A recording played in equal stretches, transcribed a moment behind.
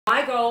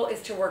My goal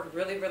is to work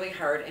really, really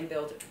hard and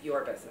build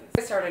your business.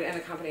 I started in the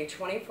company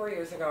 24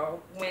 years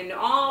ago when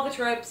all the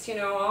trips, you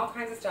know, all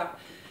kinds of stuff.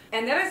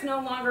 And that is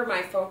no longer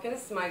my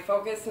focus. My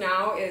focus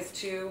now is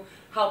to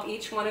help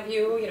each one of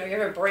you. You know, you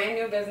have a brand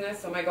new business,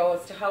 so my goal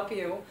is to help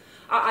you.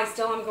 I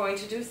still am going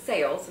to do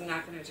sales. I'm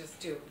not going to just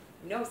do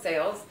no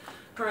sales.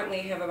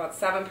 Currently have about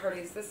 7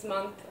 parties this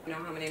month. I don't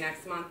know how many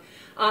next month.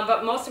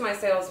 But most of my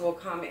sales will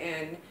come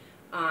in.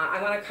 I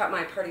want to cut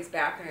my parties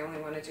back. I only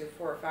want to do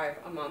 4 or 5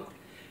 a month.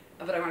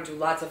 But I want to do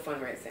lots of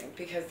fundraising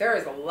because there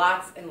is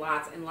lots and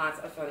lots and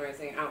lots of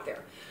fundraising out there.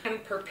 I'm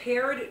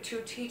prepared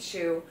to teach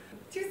you.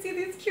 Do you see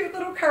these cute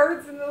little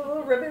cards and the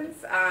little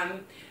ribbons?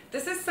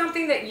 This is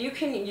something that you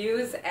can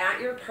use at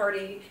your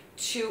party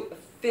to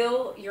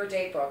fill your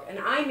date book. And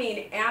I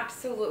mean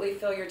absolutely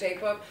fill your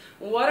date book.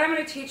 What I'm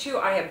going to teach you,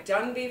 I have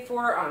done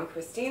before.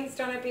 Christine's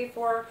done it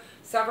before.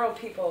 Several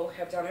people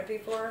have done it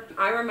before.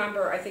 I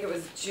remember, I think it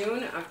was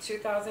June of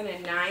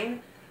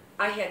 2009,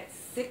 I had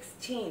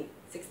 16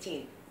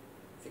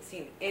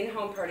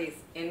 in-home parties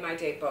in my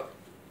date book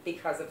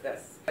because of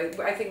this.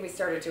 I think we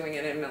started doing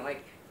it in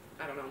like,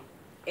 I don't know,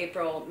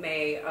 April,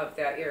 May of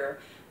that year.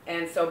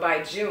 And so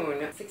by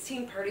June,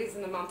 16 parties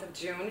in the month of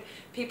June.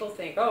 People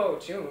think, oh,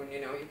 June,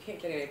 you know, you can't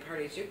get any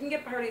parties. You can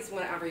get parties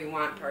whenever you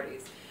want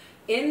parties.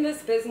 In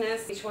this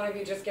business, each one of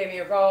you just gave me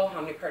a goal,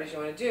 how many parties you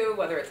want to do,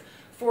 whether it's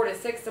 4 to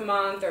 6 a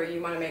month, or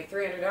you want to make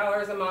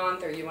 $300 a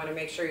month, or you want to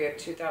make sure you have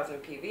 2,000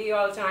 PV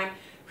all the time.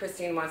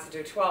 Christine wants to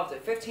do 12 to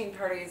 15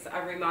 parties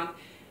every month.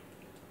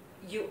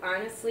 You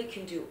honestly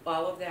can do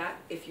all of that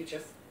if you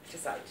just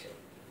decide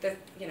to.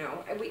 You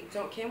know,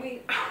 can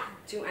we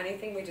do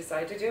anything we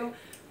decide to do?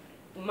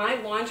 My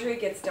laundry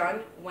gets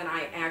done when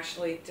I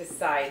actually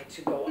decide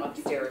to go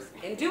upstairs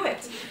and do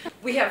it.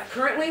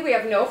 Currently we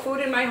have no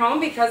food in my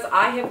home because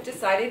I have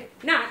decided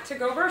not to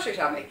go grocery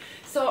shopping.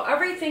 So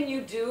everything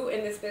you do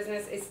in this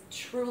business is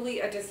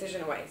truly a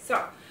decision away.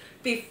 So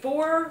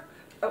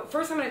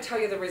first I'm going to tell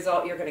you the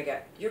result you're going to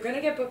get. You're going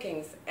to get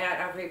bookings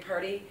at every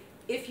party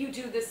if you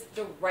do this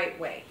the right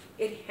way.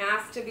 It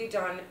has to be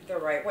done the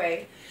right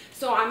way.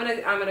 So I'm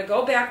gonna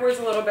go backwards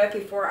a little bit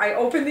before I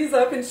open these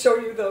up and show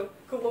you the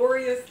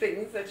glorious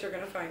things that you're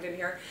gonna find in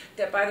here.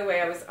 That, by the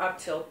way, I was up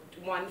till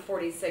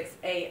 1:46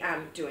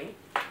 a.m. doing.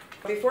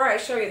 Before I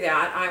show you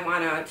that, I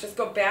wanna just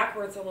go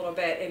backwards a little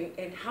bit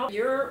and how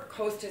your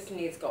hostess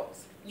needs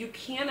goals.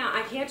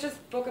 I can't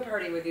just book a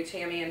party with you,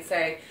 Tammy, and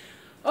say,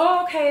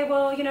 oh, okay,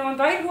 well, you know,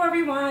 invite whoever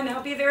you want.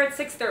 I'll be there at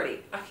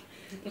 6:30.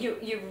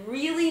 You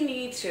really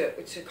need to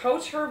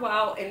coach her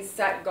well and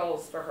set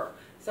goals for her.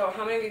 So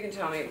how many of you can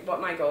tell me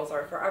what my goals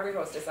are for every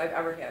hostess I've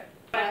ever had?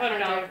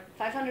 $500.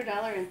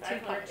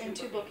 $500 and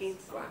two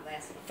bookings. Wow.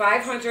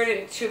 500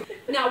 and 2.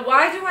 Now,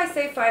 why do I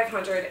say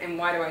 500 and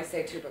why do I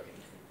say 2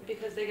 bookings?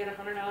 Because they get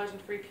 $100 in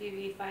free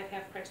PV, 5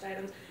 half-priced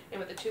items, and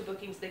with the 2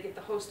 bookings, they get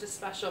the hostess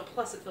special,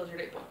 plus it fills your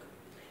date book.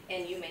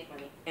 And you make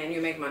money. And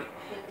you make money.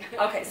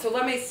 Okay, so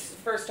let me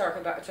first talk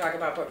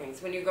about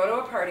bookings. When you go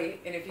to a party,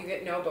 and if you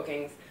get no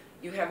bookings,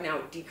 you have now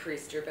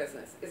decreased your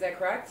business. Is that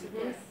correct?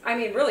 Mm-hmm. Yes. I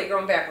mean, really, you're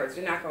going backwards.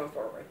 You're not going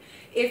forward.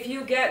 If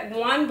you get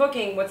 1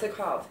 booking, what's it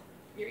called?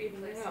 You're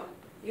evening out.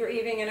 You're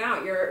evening it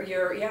out.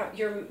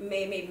 You're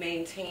maybe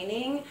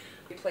maintaining,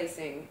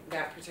 replacing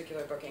that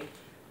particular booking.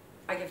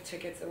 I give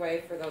tickets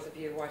away for those of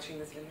you watching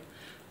this video.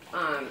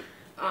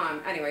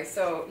 Anyway,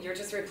 so you're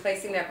just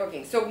replacing that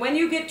booking. So when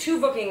you get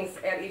 2 bookings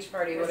at each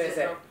party, what is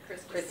it?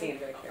 Christine,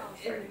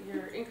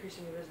 You're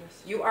increasing your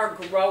business. You are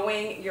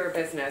growing your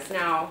business.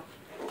 Now,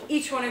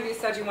 each one of you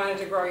said you wanted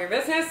to grow your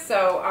business,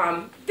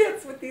 so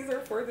that's what these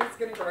are for. That's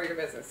going to grow your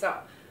business. So,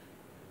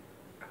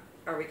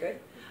 are we good?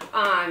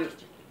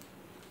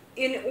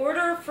 In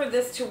order for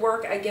this to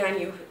work,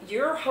 again,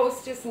 your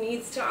hostess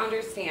needs to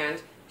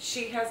understand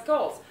she has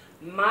goals.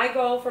 My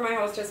goal for my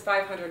hostess,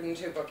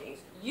 502 bookings.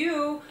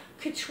 You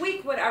could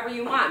tweak whatever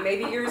you want.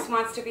 Maybe yours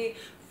wants to be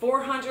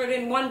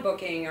 401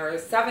 booking or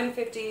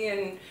 750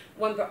 and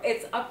 1 book.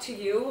 It's up to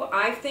you.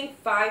 I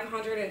think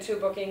 502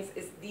 bookings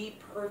is the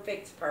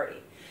perfect party.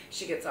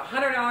 She gets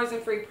 $100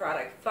 in free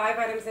product, 5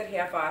 items at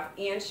half off,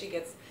 and she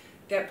gets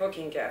that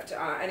booking gift,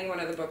 any one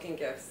of the booking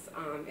gifts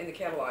in the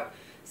catalog.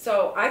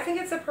 So I think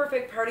it's a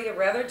perfect party. I'd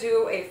rather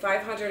do a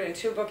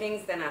 502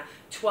 bookings than a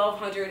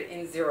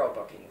 1,200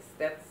 bookings.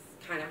 That's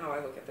kind of how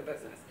I look at the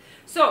business.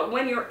 So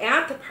when you're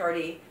at the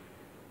party,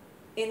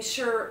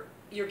 ensure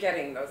you're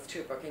getting those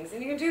 2 bookings.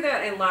 And you can do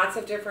that in lots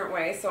of different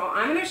ways. So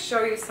I'm going to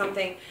show you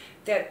something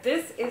that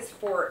this is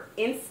for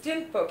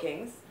instant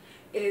bookings.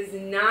 It is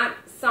not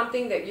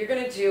something that you're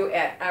going to do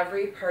at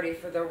every party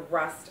for the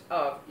rest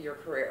of your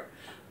career.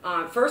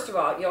 First of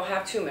all, you'll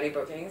have too many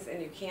bookings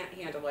and you can't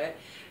handle it.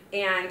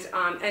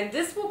 And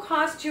this will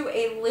cost you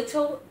a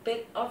little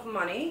bit of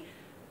money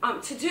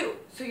to do.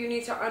 So you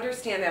need to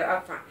understand that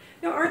up front.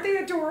 Now, aren't they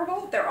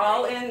adorable? They're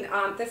all in,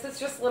 this is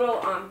just little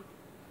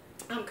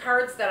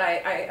cards that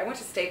I went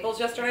to Staples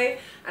yesterday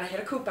and I had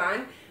a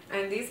coupon.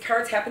 And these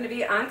cards happen to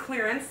be on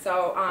clearance,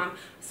 so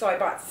I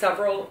bought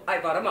several. I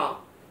bought them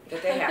all.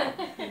 that they had.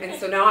 And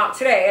so now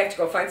today I have to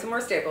go find some more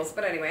staples,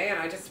 but anyway, and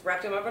I just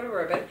wrapped them up in a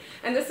ribbon.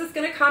 And this is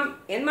going to come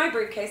in my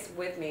briefcase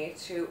with me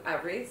to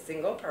every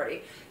single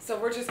party. So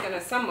we're just going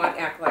to somewhat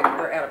act like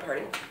we're at a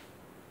party.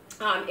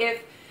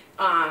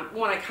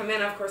 When I come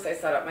in, of course, I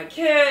set up my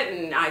kit,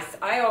 and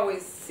I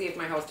always see if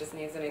my hostess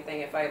needs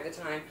anything if I have the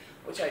time,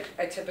 which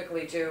I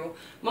typically do.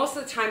 Most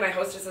of the time, my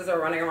hostesses are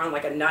running around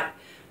like a nut,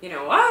 you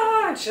know,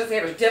 and she doesn't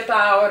have her dip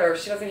out, or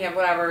she doesn't have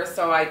whatever,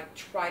 so I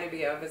try to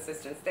be of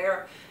assistance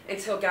there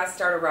until guests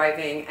start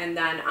arriving, and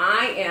then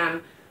I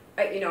am,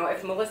 you know,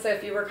 if Melissa,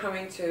 if you were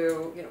coming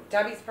to, you know,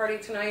 Debbie's party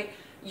tonight,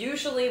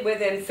 usually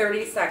within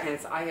 30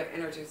 seconds, I have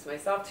introduced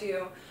myself to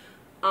you.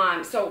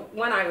 So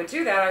when I would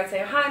do that, I would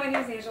say, hi, my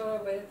name is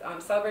Angela with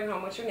Celebrating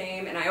Home, what's your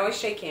name? And I always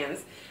shake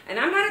hands. And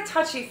I'm not a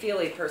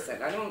touchy-feely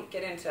person. I don't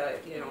get into,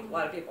 you know, a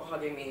lot of people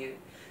hugging me and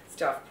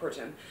stuff, poor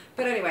Jim.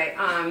 But anyway,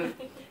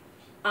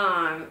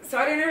 so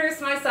I'd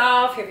introduce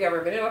myself, have you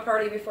ever been to a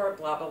party before,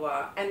 blah, blah,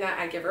 blah. And then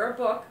I'd give her a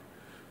book,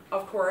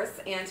 of course,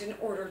 and an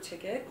order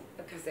ticket,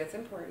 because that's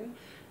important,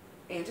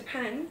 and a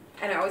pen.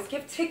 And I always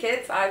give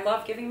tickets. I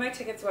love giving my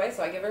tickets away,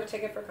 so I give her a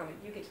ticket for coming.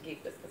 You get to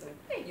keep this because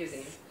I'm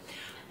using it.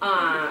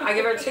 I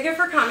give her a ticket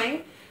for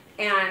coming,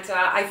 and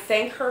I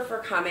thank her for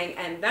coming,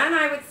 and then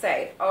I would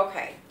say,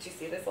 okay, do you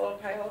see this little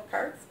pile of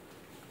cards?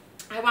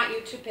 I want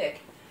you to pick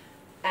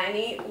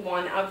any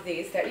one of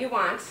these that you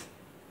want.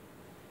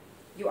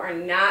 You are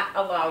not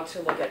allowed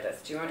to look at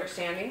this. Do you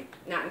understand me?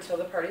 Not until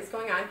the party's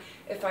going on.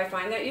 If I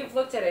find that you've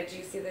looked at it, do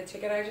you see the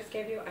ticket I just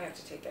gave you? I have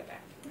to take that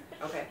back.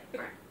 Okay,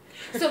 all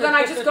right. So then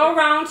I just go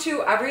around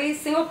to every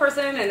single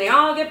person, and they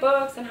all get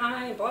books, and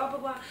hi, and blah, blah,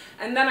 blah,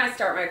 and then I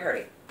start my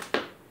party.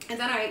 And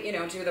then I, you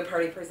know, do the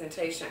party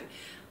presentation.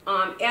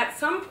 At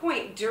some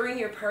point during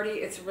your party,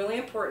 it's really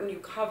important you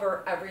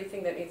cover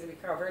everything that needs to be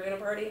covered in a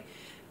party.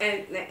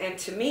 And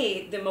to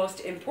me, the most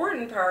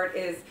important part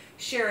is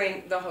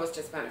sharing the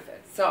hostess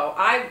benefits. So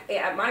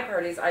at my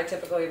parties, I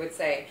typically would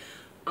say,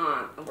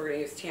 we're going to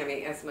use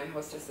Tammy as my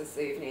hostess this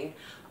evening.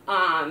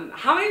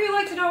 How many of you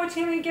like to know what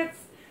Tammy gets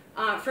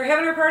for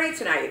having her party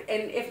tonight?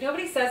 And if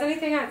nobody says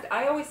anything,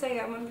 I always say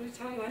I'm going to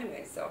tell you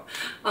anyway. So,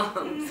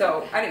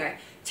 so anyway,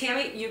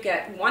 Tammy, you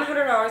get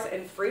 $100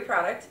 in free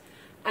product,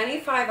 any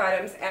 5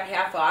 items at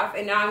half off.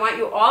 And now I want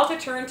you all to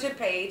turn to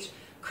page.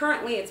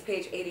 Currently, it's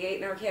page 88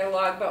 in our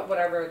catalog, but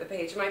whatever the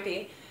page might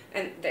be,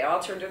 and they all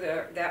turn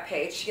to that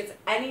page. She gets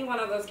any one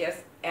of those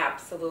gifts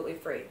absolutely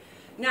free.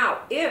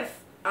 Now,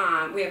 if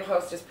we have a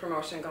hostess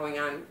promotion going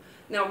on.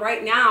 Now,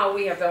 right now,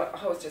 we have the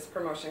hostess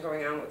promotion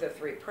going on with the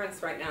 3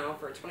 prints right now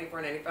for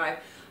 $24.95.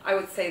 I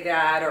would say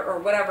that, or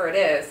whatever it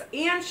is.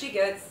 And she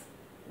gets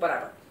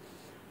whatever.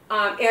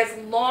 As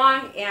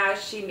long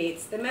as she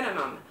meets the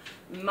minimum.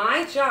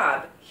 My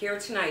job here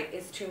tonight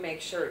is to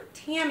make sure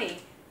Tammy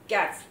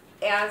gets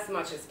as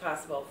much as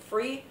possible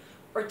free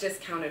or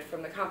discounted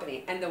from the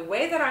company. And the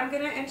way that I'm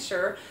going to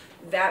ensure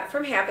that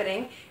from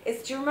happening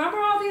is, do you remember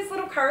all these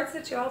little cards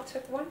that you all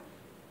took one?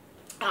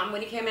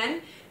 When you came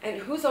in,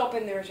 and who's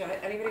opened theirs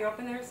yet? Anybody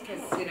open theirs?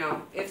 Because, you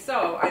know, if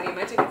so, I need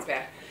my tickets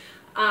back.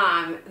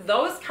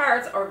 Those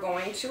cards are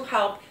going to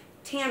help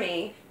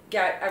Tammy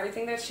get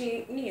everything that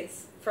she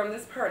needs from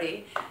this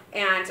party.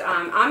 And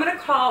I'm going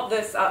to call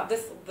this,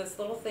 this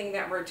little thing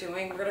that we're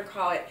doing, we're going to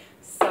call it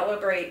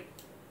Celebrate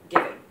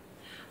Giving.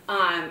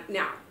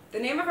 Now, the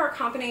name of our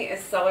company is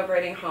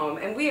Celebrating Home,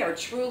 and we are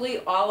truly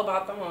all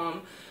about the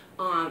home.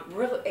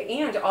 Really,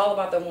 and all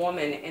about the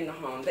woman in the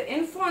home. The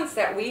influence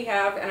that we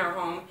have in our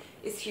home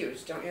is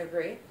huge. Don't you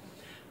agree?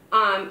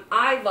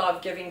 I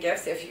love giving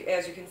gifts. As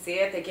you can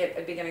see at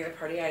the beginning of the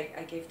party,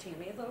 I gave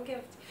Tammy a little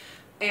gift,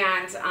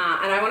 and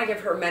I want to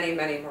give her many,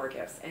 many more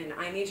gifts. And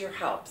I need your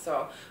help.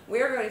 So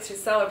we're going to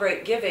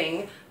celebrate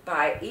giving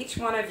by each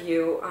one of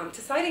you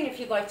deciding if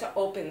you'd like to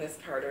open this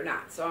card or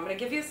not. So I'm going to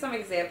give you some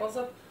examples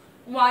of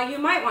why you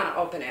might want to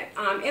open it.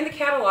 In the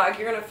catalog,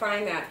 you're going to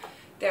find that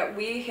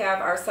we have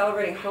our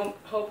Celebrating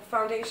Hope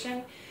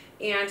Foundation,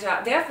 and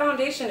that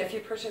foundation, if you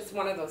purchase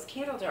one of those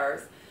candle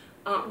jars,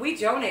 we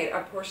donate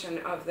a portion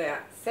of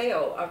that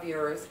sale of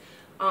yours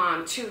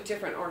to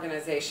different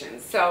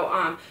organizations.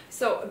 So,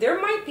 so there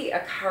might be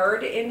a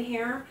card in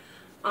here,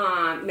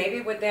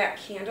 maybe with that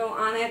candle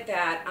on it,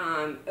 that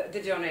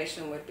the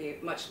donation would be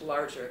much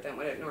larger than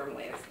what it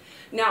normally is.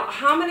 Now,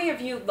 how many of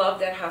you love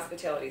that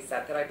hospitality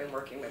set that I've been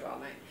working with all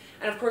night?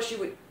 And of course, you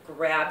would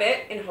grab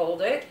it and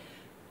hold it.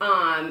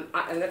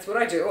 And that's what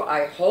I do.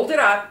 I hold it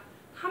up.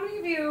 How many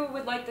of you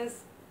would like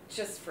this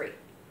just free?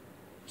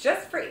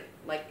 Just free.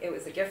 Like it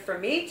was a gift from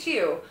me to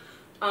you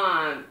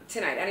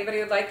tonight. Anybody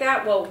would like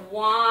that? Well,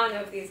 one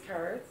of these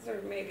cards,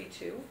 or maybe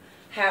 2,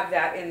 have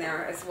that in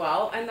there as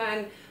well. And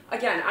then,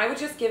 again, I would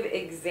just give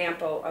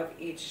example of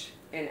each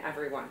and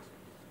every one.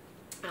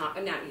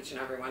 Not each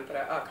and every one, but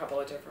a couple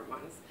of different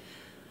ones.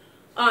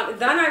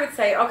 Then I would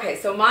say, okay,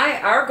 so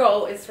our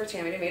goal is for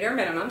Tammy to meet her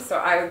minimum, so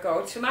I would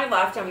go to my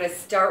left. I'm going to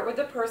start with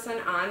the person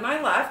on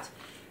my left,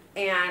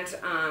 and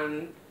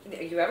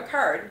you have a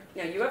card.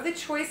 Now, you have the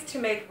choice to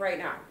make right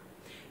now.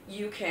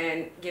 You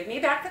can give me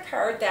back the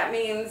card. That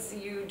means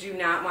you do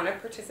not want to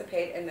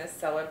participate in this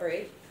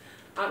Celebrate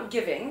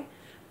giving.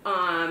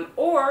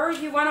 Or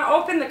you want to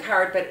open the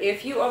card, but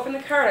if you open the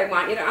card, I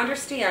want you to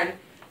understand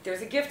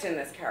there's a gift in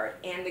this card.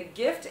 And the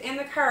gift in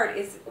the card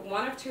is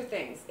one of two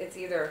things. It's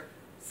either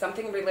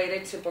something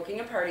related to booking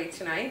a party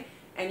tonight,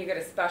 and you get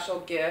a special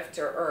gift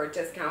or a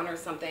discount or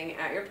something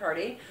at your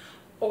party,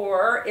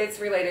 or it's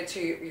related to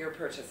your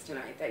purchase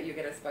tonight, that you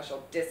get a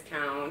special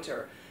discount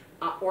or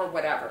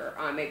whatever,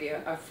 maybe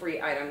a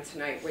free item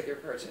tonight with your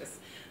purchase.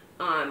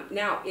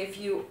 Now, if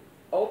you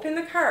open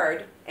the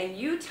card and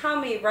you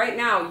tell me right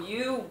now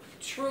you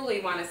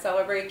truly want to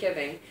celebrate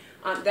giving,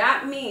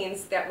 that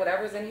means that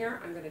whatever's in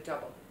here, I'm going to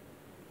double.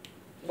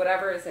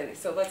 Whatever is in it.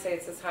 So let's say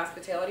it's this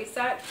hospitality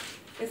set.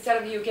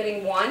 Instead of you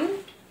getting one,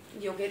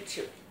 you'll get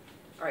two.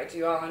 All right, do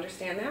you all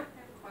understand that? I have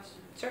a question.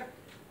 Sure.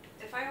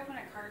 If I open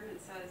a card and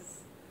it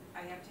says I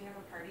have to have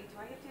a party, do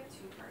I have to have 2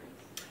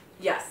 parties?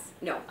 Yes.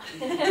 No.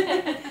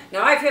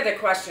 Now, I've had that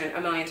question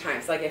a million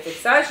times. Like, if it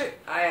says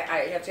I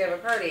have to have a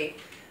party,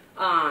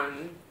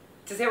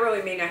 does that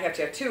really mean I have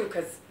to have 2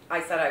 because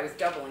I said I was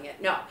doubling it?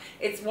 No.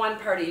 It's one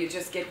party. You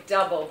just get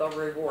double the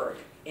reward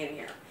in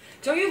here.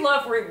 Don't you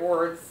love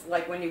rewards,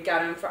 like when you get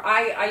them for,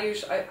 I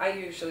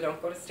usually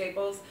don't go to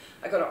Staples.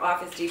 I go to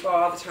Office Depot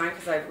all the time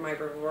because I have my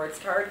rewards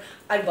card.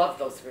 I love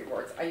those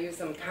rewards. I use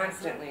them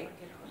constantly.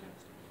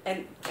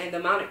 And the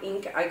amount of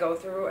ink I go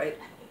through,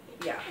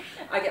 yeah,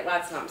 I get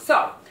lots of them.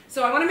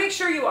 So I want to make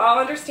sure you all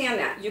understand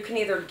that. You can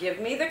either give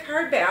me the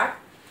card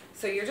back,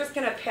 so you're just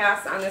going to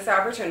pass on this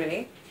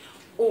opportunity,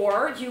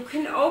 or you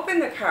can open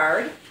the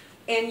card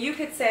and you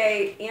could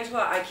say,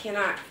 Angela, I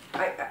cannot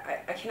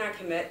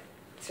commit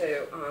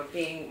to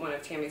being one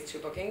of Tammy's 2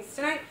 bookings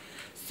tonight.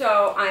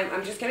 So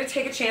I'm just going to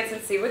take a chance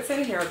and see what's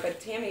in here. But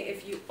Tammy,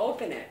 if you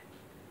open it,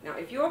 now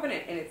if you open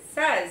it and it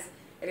says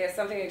it has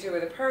something to do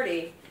with a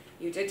party,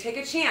 you did take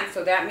a chance.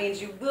 So that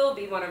means you will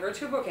be one of her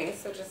 2 bookings.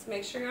 So just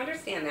make sure you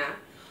understand that.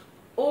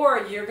 Or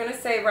you're going to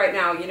say right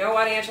now, you know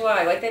what, Angela,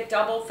 I like that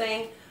double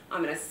thing.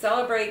 I'm going to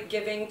celebrate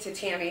giving to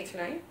Tammy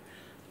tonight.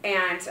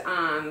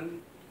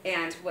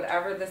 And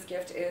whatever this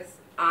gift is,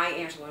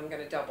 Angela, I'm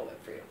going to double it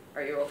for you.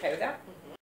 Are you okay with that?